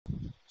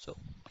So,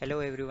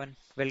 hello everyone,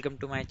 welcome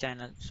to my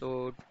channel.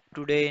 So,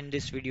 today in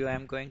this video, I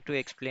am going to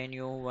explain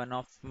you one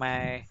of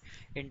my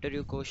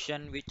interview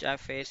question which I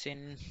face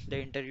in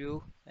the interview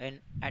and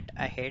at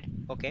ahead.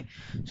 Okay,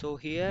 so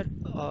here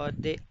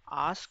they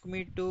ask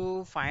me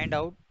to find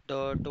out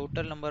the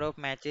total number of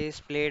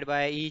matches played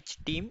by each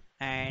team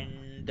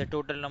and the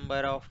total number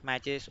of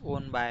matches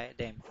owned by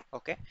them.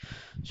 Okay,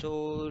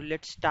 so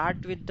let's start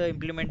with the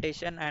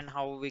implementation and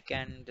how we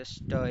can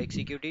just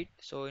execute it.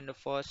 So in the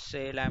first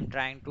cell, I'm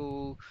trying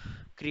to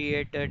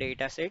create a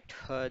data set.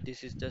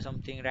 This is the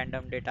something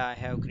random data I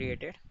have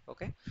created.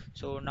 Okay.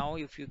 So now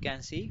if you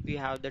can see, we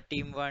have the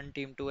team 1,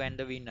 team 2 and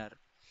the winner.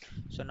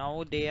 So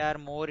now they are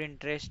more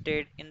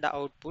interested in the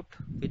output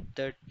with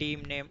the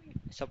team name.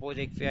 Suppose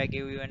if I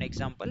give you an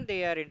example,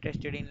 they are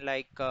interested in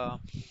like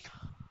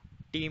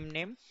team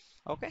name.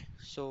 Okay,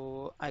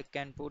 so I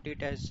can put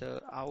it as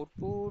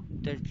output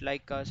that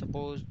like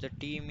suppose the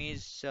team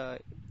is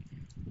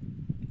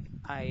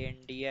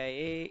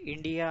INDIA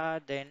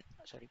India, then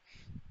sorry,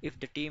 if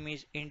the team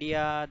is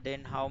India,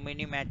 then how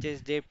many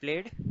matches they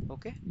played.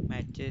 Okay,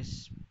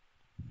 matches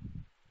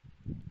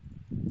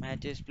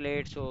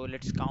played, so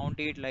let's count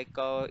it like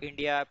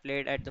India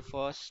played at the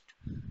first.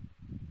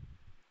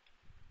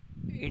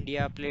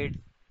 India played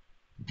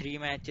three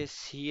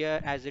matches here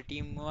as a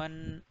team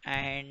one,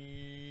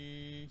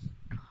 and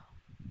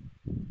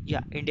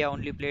yeah, India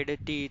only played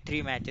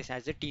three matches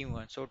as a team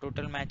one. So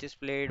total matches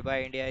played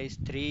by India is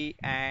three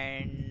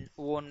and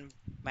won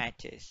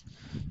matches.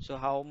 So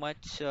how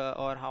much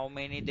or how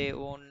many they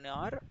won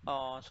are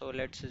so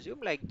let's assume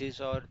like this,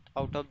 or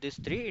out of these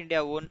three,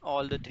 India won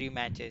all the three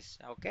matches.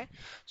 Okay,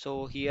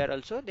 so here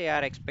also they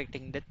are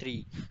expecting the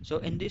three. So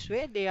in this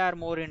way they are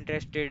more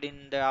interested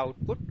in the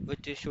output,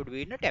 which should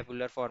be in a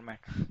tabular format.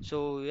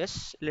 So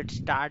yes, let's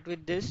start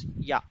with this.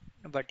 Yeah,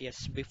 but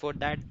yes, before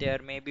that there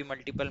may be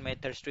multiple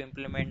methods to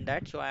implement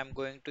that, so I'm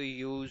going to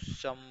use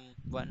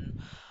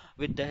someone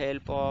with the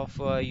help of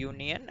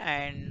union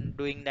and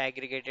doing the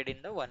aggregated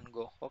in the one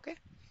go. Okay,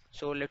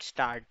 so let's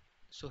start.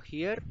 So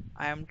here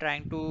I am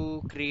trying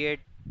to create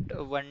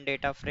one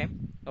data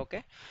frame.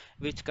 Okay,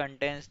 which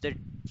contains the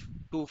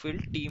two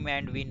field team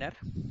and winner.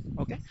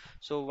 Okay,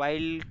 so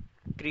while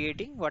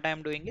creating, what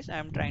I'm doing is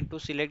I'm trying to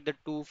select the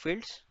two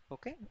fields.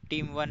 Okay,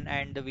 team 1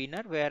 and the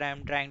winner, where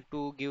I'm trying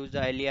to give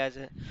the alias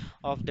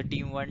of the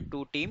team 1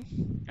 to team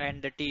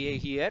and the t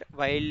here.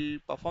 While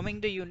performing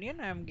the union,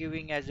 I'm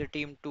giving as a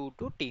team 2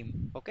 to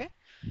team. Okay,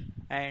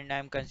 and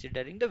I'm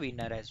considering the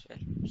winner as well.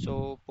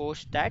 So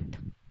post that,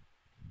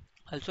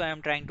 also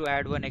I'm trying to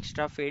add one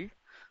extra field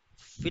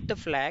with the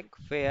flag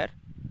where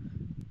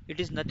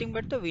it is nothing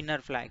but the winner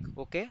flag.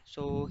 Okay,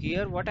 so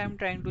here what I'm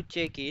trying to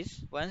check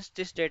is, once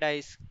this data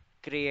is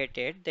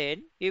created,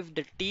 then if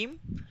the team,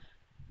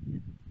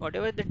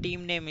 whatever the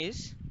team name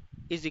is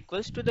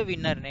equals to the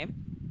winner name,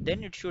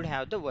 then it should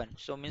have the one.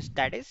 So means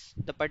that is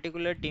the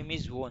particular team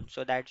is won,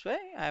 so that's why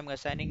I'm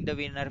assigning the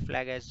winner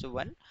flag as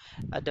one,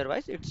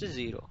 otherwise it's a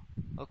zero.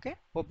 Okay,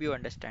 hope you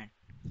understand.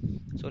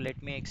 So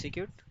let me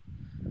execute.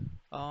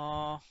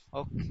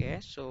 Okay,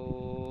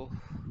 so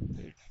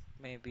it,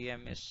 maybe I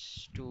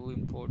missed to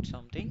import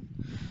something.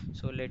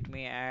 So let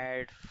me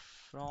add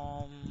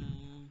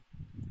from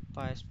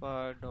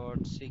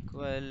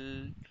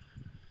pyspark.sql.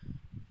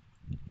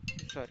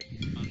 Sorry,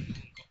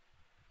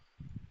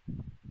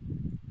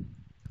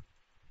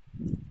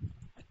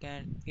 I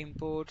can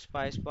import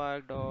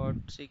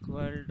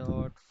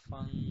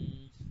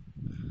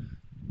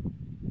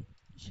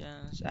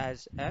pyspark.sql.functions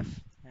as f,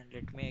 and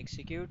let me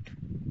execute.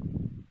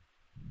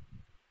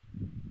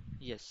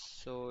 Yes,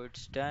 so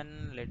it's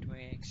done. Let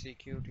me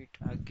execute it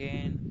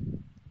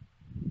again.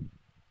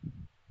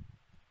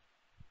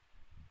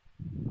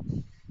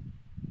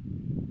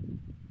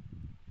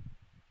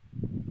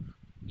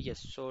 Yes,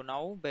 so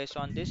now based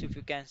on this, if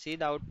you can see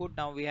the output,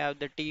 now we have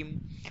the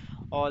team,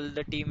 all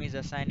the team is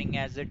assigning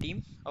as a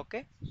team.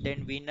 Okay,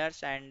 then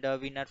winners and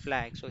winner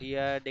flag. So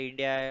here the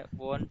India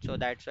won, so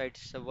that's why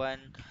it's a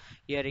one.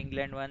 Here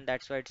England won,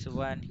 that's why it's a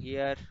one.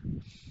 Here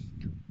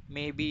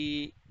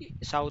maybe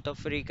South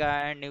Africa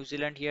and New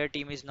Zealand, here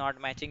team is not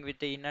matching with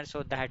the inner,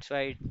 so that's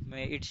why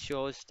it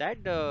shows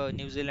that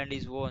New Zealand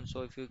is won.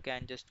 So if you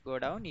can just go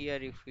down here,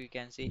 if you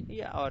can see,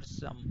 yeah, or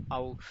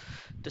somehow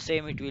the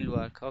same it will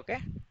work.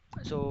 Okay,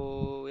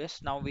 so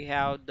yes, now we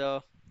have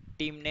the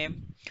team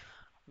name,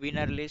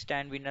 winner list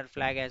and winner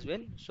flag as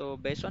well. So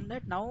based on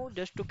that, now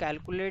just to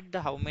calculate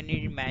the how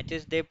many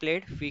matches they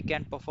played, we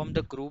can perform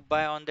the group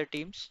by on the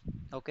teams.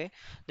 Okay,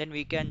 then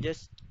we can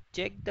just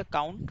check the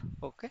count.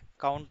 Okay,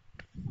 count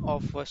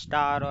of a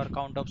star or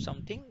count of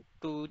something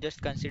to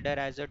just consider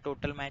as a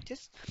total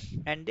matches,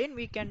 and then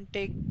we can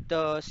take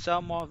the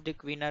sum of the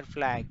winner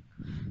flag,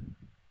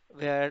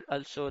 where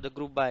also the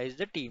group by is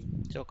the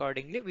team. So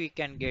accordingly we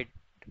can get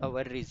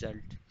our result.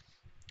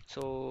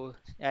 So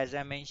as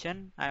I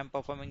mentioned, I am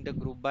performing the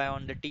group by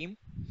on the team.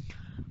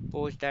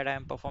 Post that, I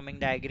am performing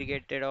the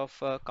aggregated of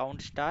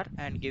count star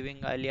and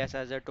giving alias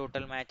as a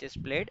total matches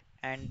played,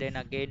 and then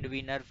again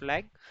winner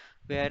flag,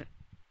 where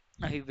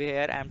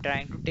where I'm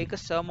trying to take a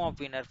sum of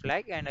winner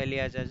flag and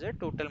alias as a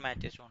total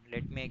matches won.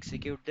 Let me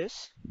execute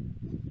this.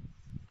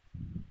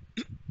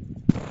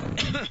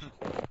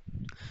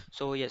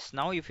 So yes,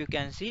 now if you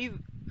can see,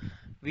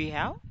 we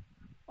have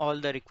all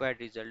the required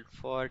result.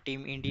 For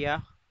Team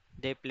India,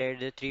 they played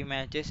the 3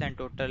 matches and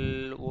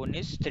total won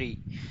is 3.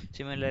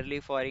 Similarly,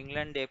 for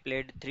England, they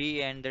played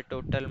 3 and the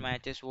total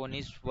matches won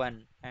is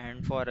 1.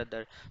 And for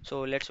other,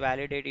 so let's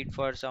validate it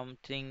for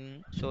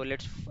something. So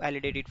let's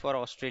validate it for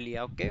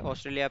Australia. Okay,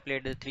 Australia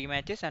played the 3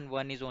 matches and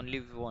one is only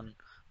one.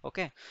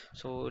 Okay,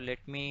 so let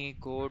me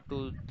go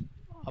to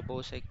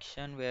above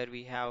section where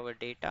we have a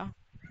data.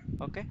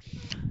 Okay,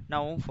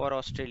 now for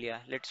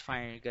Australia, let's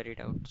figure it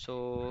out.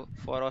 So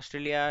for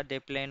Australia, they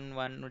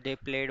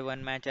played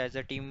one match as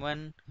a team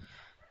one,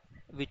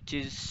 which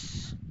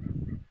is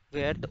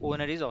where the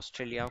owner is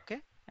Australia, okay?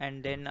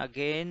 And then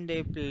again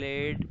they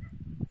played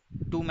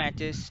 2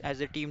 matches as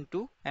a team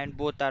two, and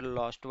both are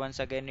lost. Once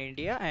again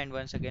India and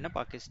once again a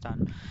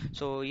Pakistan.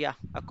 So yeah,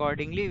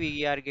 accordingly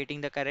we are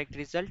getting the correct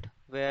result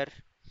where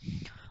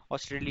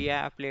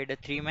Australia played a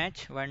 3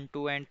 match, 1,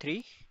 2, and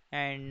 3,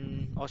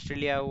 and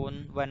Australia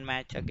won one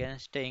match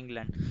against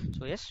England.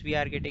 So yes, we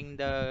are getting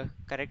the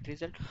correct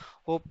result.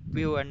 Hope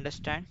you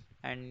understand.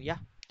 And yeah,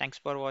 thanks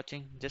for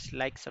watching. Just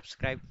like,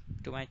 subscribe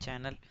to my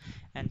channel,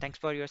 and thanks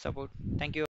for your support. Thank you.